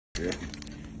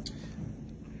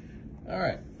All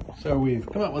right, so we've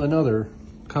come up with another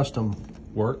custom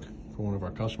work for one of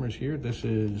our customers here. This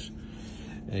is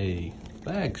a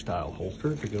bag style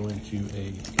holster to go into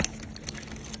a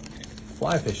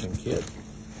fly fishing kit.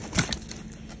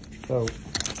 So,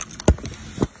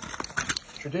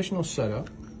 traditional setup,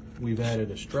 we've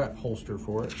added a strap holster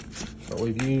for it, but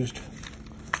we've used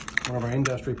one of our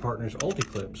industry partners,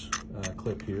 Ulti-Clip's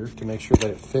clip here to make sure that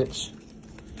it fits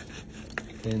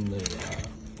in the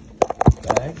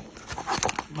bag.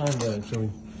 So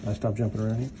I stop jumping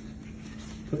around here.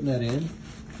 Putting that in,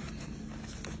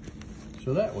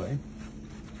 so that way,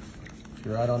 if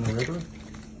you're out on the river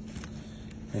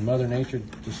and Mother Nature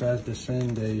decides to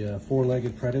send a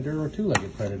four-legged predator or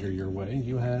two-legged predator your way,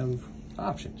 you have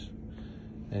options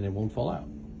and it won't fall out.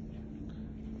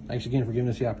 Thanks again for giving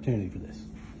us the opportunity for this.